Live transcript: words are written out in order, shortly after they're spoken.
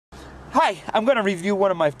Hi, I'm going to review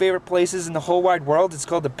one of my favorite places in the whole wide world. It's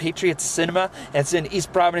called the Patriot Cinema. It's in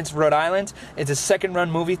East Providence, Rhode Island. It's a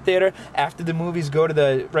second-run movie theater. After the movies go to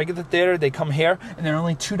the regular theater, they come here, and they're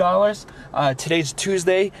only $2. Today's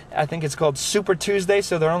Tuesday. I think it's called Super Tuesday,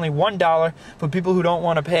 so they're only $1 for people who don't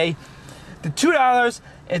want to pay the $2.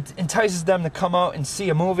 It entices them to come out and see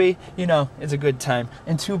a movie. You know, it's a good time.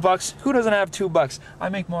 And $2, who doesn't have $2? I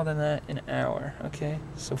make more than that an hour, okay?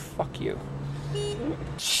 So fuck you.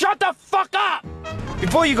 Shut the fuck up!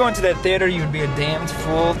 Before you go into that theater, you would be a damned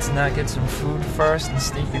fool to not get some food first and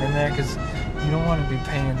sneak it in there, because you don't want to be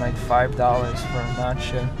paying like $5 for a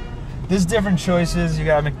nacho. There's different choices. You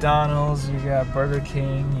got McDonald's, you got Burger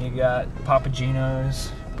King, you got Papa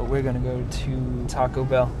Gino's, but we're gonna go to Taco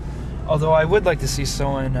Bell. Although I would like to see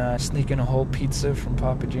someone sneak in a whole pizza from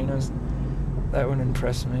Papa Gino's. That would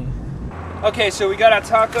impress me. Okay, so we got our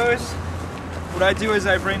tacos. What I do is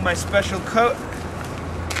I bring my special coat.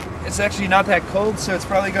 It's actually not that cold, so it's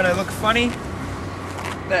probably gonna look funny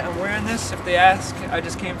that I'm wearing this. If they ask, I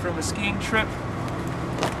just came from a skiing trip.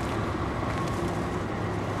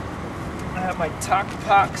 I have my tac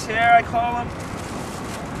packs here, I call them.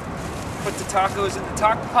 Put the tacos in the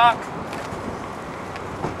tac pack.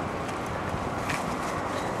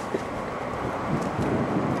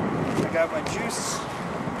 I got my juice.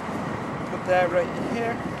 Put that right in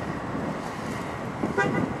here.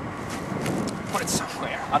 Put it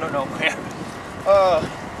somewhere. I don't know where.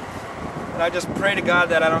 And I just pray to God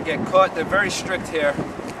that I don't get caught. They're very strict here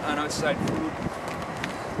on outside food.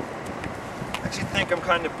 I actually think I'm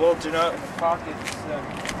kind of bulging out in the pockets.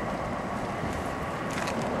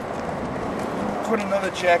 Put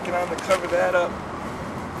another jacket on to cover that up.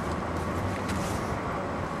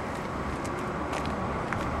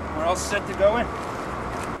 We're all set to go in.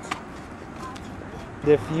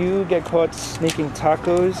 If you get caught sneaking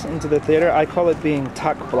tacos into the theater, I call it being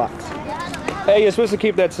tac blocked. Hey, you're supposed to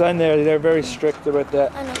keep that sign there. They're very strict about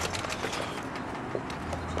that. I know.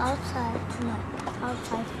 Outside, no.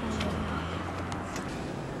 Outside.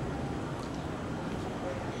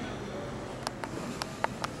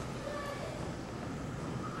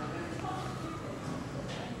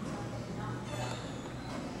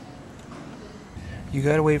 You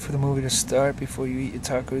gotta wait for the movie to start before you eat your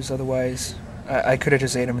tacos, otherwise I could have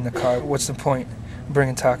just ate them in the car. What's the point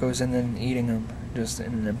bringing tacos and then eating them just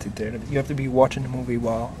in an empty theater? You have to be watching the movie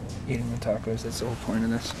while eating the tacos. That's the whole point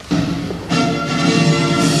of this.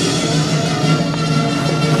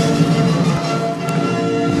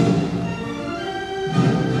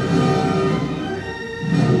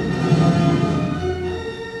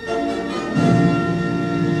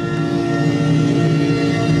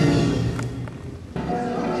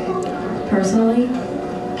 Personally,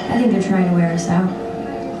 I think they're trying to wear us out.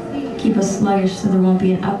 Keep us sluggish so there won't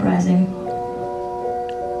be an uprising.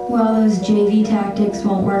 Well, those JV tactics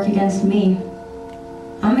won't work against me.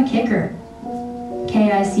 I'm a kicker.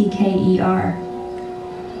 K-I-C-K-E-R.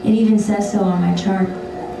 It even says so on my chart.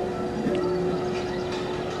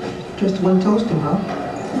 Just one toasting, huh?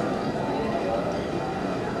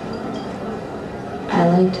 I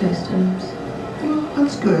like toastums. Well,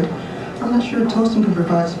 that's good. I'm not sure toasting can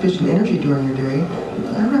provide sufficient energy during your day.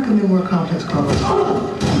 I recommend more complex colors.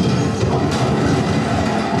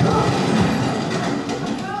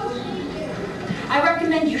 I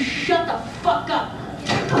recommend you shut the fuck up.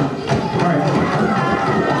 All right.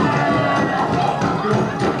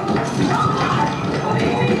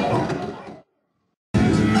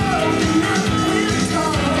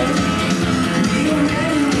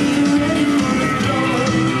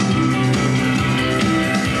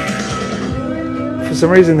 For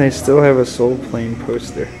some reason, they still have a Soul Plane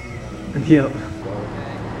poster. Yep.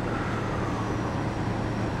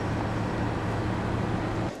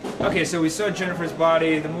 Okay, so we saw Jennifer's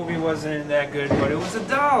Body. The movie wasn't that good, but it was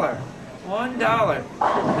 $1. $1.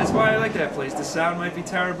 That's why I like that place. The sound might be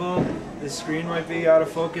terrible, the screen might be out of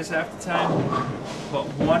focus half the time, but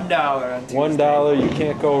 $1 on Tuesday. $1, you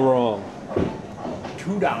can't go wrong.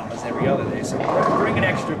 $2 every other day, so bring an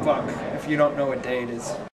extra buck if you don't know what day it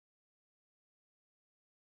is.